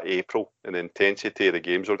context of that April and the intensity of the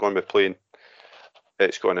games we're going to be playing,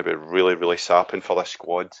 it's going to be really, really sapping for this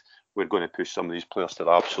squad. We're going to push some of these players to the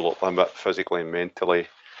absolute limit, physically and mentally.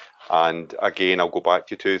 And again, I'll go back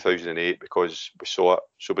to 2008 because we saw it.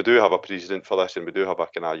 So we do have a precedent for this, and we do have a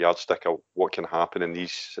kind of yardstick of what can happen in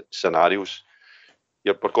these scenarios.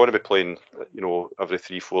 We're going to be playing, every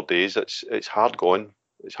 3-4 days. It's hard going.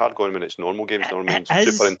 It's hard going when it's normal games.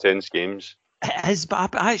 It's super intense games. It is,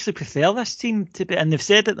 but I actually prefer this team to be, and they've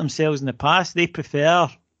said it themselves in the past. They prefer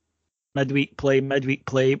midweek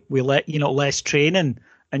play. We let less training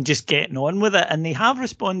and just getting on with it, and they have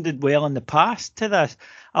responded well in the past to this.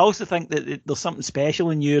 I also think that there's something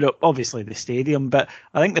special in Europe. Obviously the stadium, but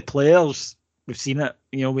I think the players, we've seen it.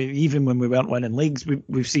 Even when we weren't winning leagues,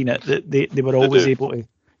 we've seen it that they were always able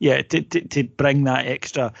to bring that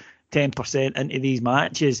extra 10% into these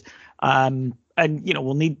matches. And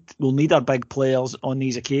we'll need our big players on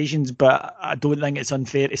these occasions, but I don't think it's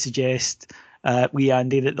unfair to suggest,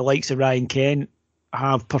 Andy, that the likes of Ryan Kent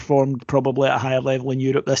have performed probably at a higher level in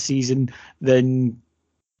Europe this season than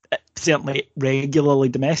certainly regularly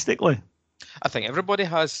domestically. I think everybody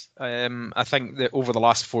has. I think that over the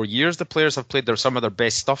last 4 years, the players have played some of their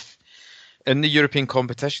best stuff in the European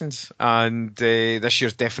competitions, and this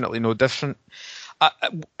year's definitely no different.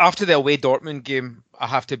 After the away Dortmund game, I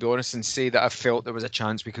have to be honest and say that I felt there was a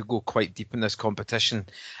chance we could go quite deep in this competition.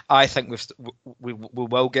 I think we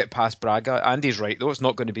will get past Braga. Andy's right, though. It's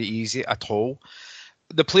not going to be easy at all.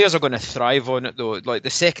 The players are going to thrive on it, though. Like the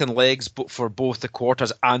second legs for both the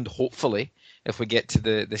quarters, and hopefully, if we get to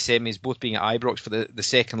the semis, both being at Ibrox for the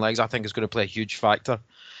second legs, I think is going to play a huge factor.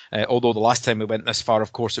 Although the last time we went this far,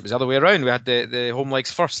 of course, it was the other way around. We had the home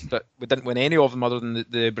legs first, but we didn't win any of them other than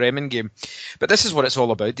the Bremen game. But this is what it's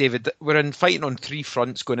all about, David. We're fighting on 3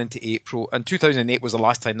 fronts going into April, and 2008 was the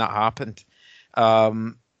last time that happened.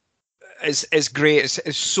 it's great.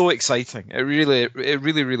 It's so exciting. It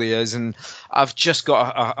really is. And I've just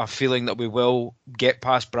got a feeling that we will get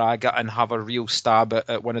past Braga and have a real stab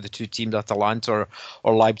at one of the two teams, Atalanta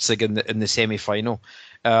or Leipzig, in the semi-final.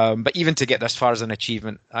 But even to get this far as an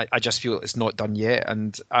achievement, I just feel it's not done yet,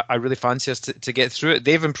 and I really fancy us to get through it.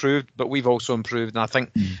 They've improved, but we've also improved, and I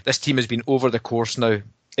think this team has been over the course now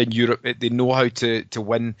in Europe. They know how to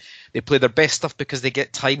win. They play their best stuff because they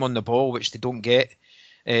get time on the ball, which they don't get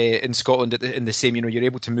in Scotland in the same. You're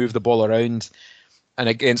able to move the ball around, and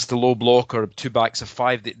against the low block or two backs of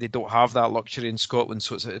five, they don't have that luxury in Scotland,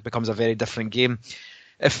 so it becomes a very different game.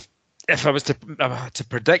 If I was to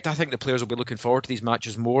predict, I think the players will be looking forward to these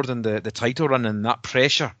matches more than the title run and that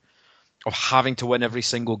pressure of having to win every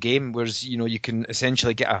single game, whereas you can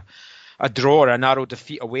essentially get a draw or a narrow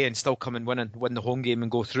defeat away and still come and win the home game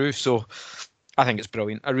and go through. So I think it's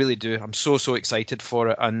brilliant. I really do. I'm so excited for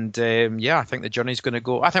it, and I think the journey's going to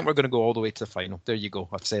go. I think we're going to go all the way to the final. There you go.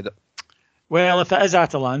 I've said it. Well, if it is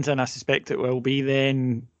Atalanta, and I suspect it will be,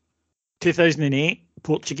 then 2008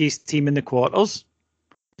 Portuguese team in the quarters.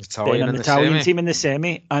 Italian team in the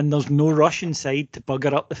semi, and there's no Russian side to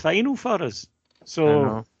bugger up the final for us.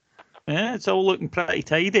 So, it's all looking pretty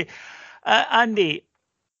tidy. Andy,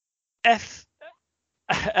 if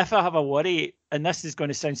I have a worry, and this is going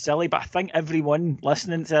to sound silly, but I think everyone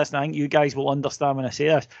listening to this, and I think you guys will understand when I say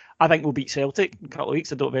this, I think we'll beat Celtic in a couple of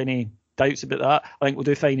weeks. I don't have any doubts about that. I think we'll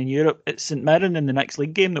do fine in Europe. It's St Mirren in the next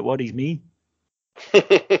league game that worries me.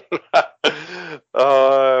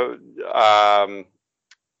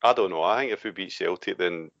 I don't know. I think if we beat Celtic,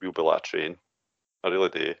 then we'll be like a train. I really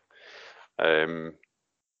do. The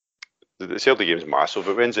Celtic game's massive,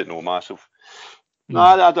 but when's it no massive? No,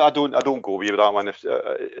 I don't go away with that one. If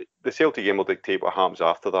the Celtic game will dictate what happens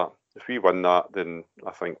after that. If we win that, then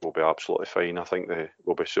I think we'll be absolutely fine. I think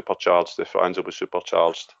we'll be supercharged. The fans will be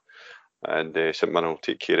supercharged, and St Mirren will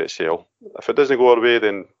take care of itself. If it doesn't go our way,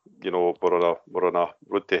 then we're on a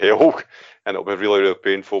road to hell, and it'll be really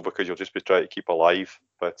painful because you'll just be trying to keep alive.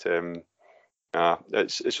 But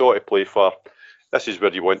it's all to play for. This is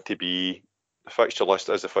where you want to be. The fixture list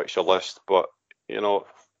is the fixture list, but I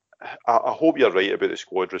hope you're right about the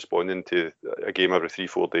squad responding to a game every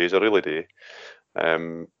 3-4 days. I really do.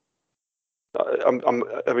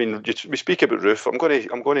 We speak about Roof. I'm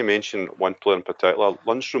going to mention one player in particular.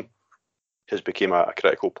 Lundstrom has become a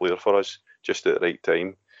critical player for us just at the right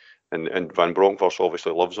time, and Van Bronckhorst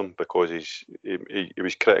obviously loves him because he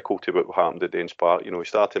was critical to what happened at Dens Park. He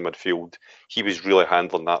started midfield. He was really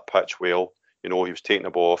handling that pitch well. He was taking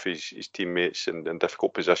the ball off his teammates in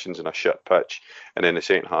difficult positions in a shit pitch, and in the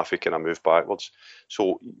second half he kind of moved backwards.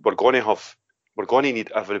 So we're going to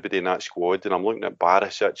need everybody in that squad, and I'm looking at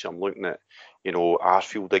Barisic, I'm looking at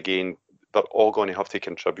Arfield again. They're all going to have to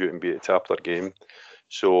contribute and be at the top of their game.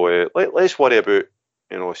 So let's worry about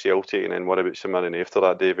Celtic, and then worry about St Mirren after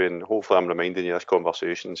that, David. And hopefully I'm reminding you of this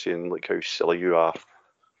conversation, saying look how silly you are.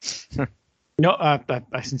 No, I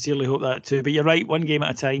sincerely hope that too. But you're right, one game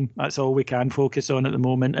at a time. That's all we can focus on at the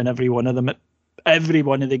moment, and every one of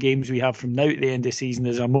the games we have from now to the end of the season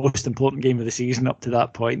is our most important game of the season up to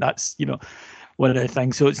that point. That's one of the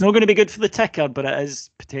things. So it's not going to be good for the ticker, but it is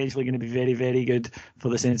potentially going to be very, very good for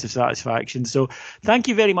the sense of satisfaction. So thank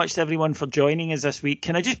you very much to everyone for joining us this week.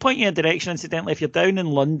 Can I just point you in a direction, incidentally? If you're down in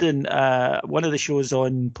London, one of the shows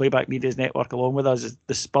on Playback Media's network along with us is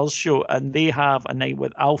the Spurs show, and they have a night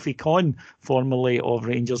with Alfie Conn, formerly of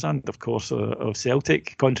Rangers and, of course, of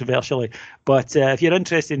Celtic, controversially. But if you're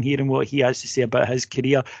interested in hearing what he has to say about his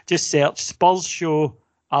career, just search Spurs show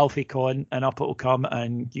Alfie Conn, and up it will come,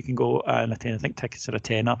 and you can go and attend. I think tickets are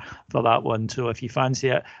 £10 for that one. So if you fancy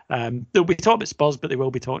it, they'll be talking about Spurs, but they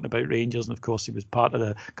will be talking about Rangers, and of course he was part of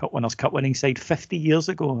the Cup Winners' Cup winning side 50 years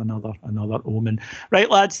ago. Another omen. Right,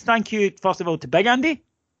 lads. Thank you first of all to Big Andy.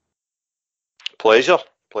 Pleasure.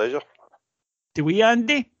 To wee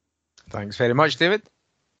Andy. Thanks very much, David.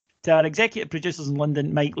 To our executive producers in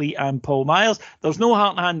London, Mike Lee and Paul Myers. There's no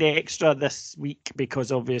Heart and Hand Extra this week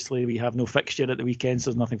because obviously we have no fixture at the weekend,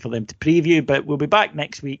 so there's nothing for them to preview. But we'll be back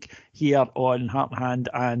next week here on Heart and Hand,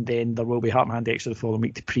 and then there will be Heart and Hand Extra the following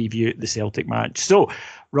week to preview the Celtic match. So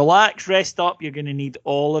relax, rest up. You're going to need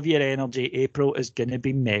all of your energy. April is going to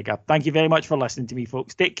be mega. Thank you very much for listening to me,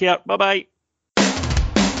 folks. Take care. Bye-bye.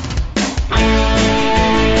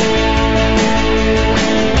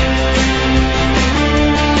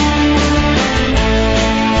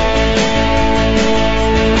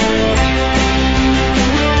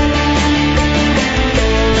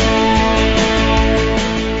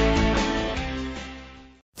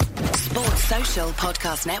 Social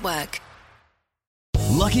Podcast Network.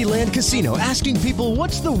 Lucky Land Casino, asking people,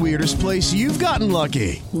 what's the weirdest place you've gotten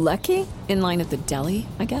lucky? Lucky? In line at the deli,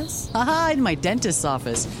 I guess? Aha, in my dentist's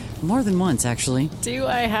office. More than once, actually. Do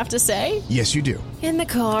I have to say? Yes, you do. In the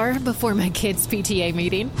car before my kids' PTA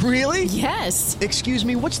meeting. Really? Yes. Excuse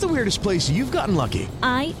me, what's the weirdest place you've gotten lucky?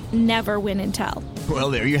 I never win and tell.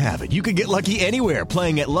 Well, there you have it. You can get lucky anywhere,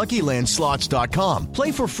 playing at LuckyLandSlots.com.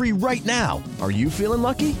 Play for free right now. Are you feeling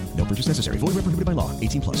lucky? No purchase necessary. Void where prohibited by law.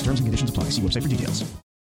 18 plus. Terms and conditions apply. See website for details.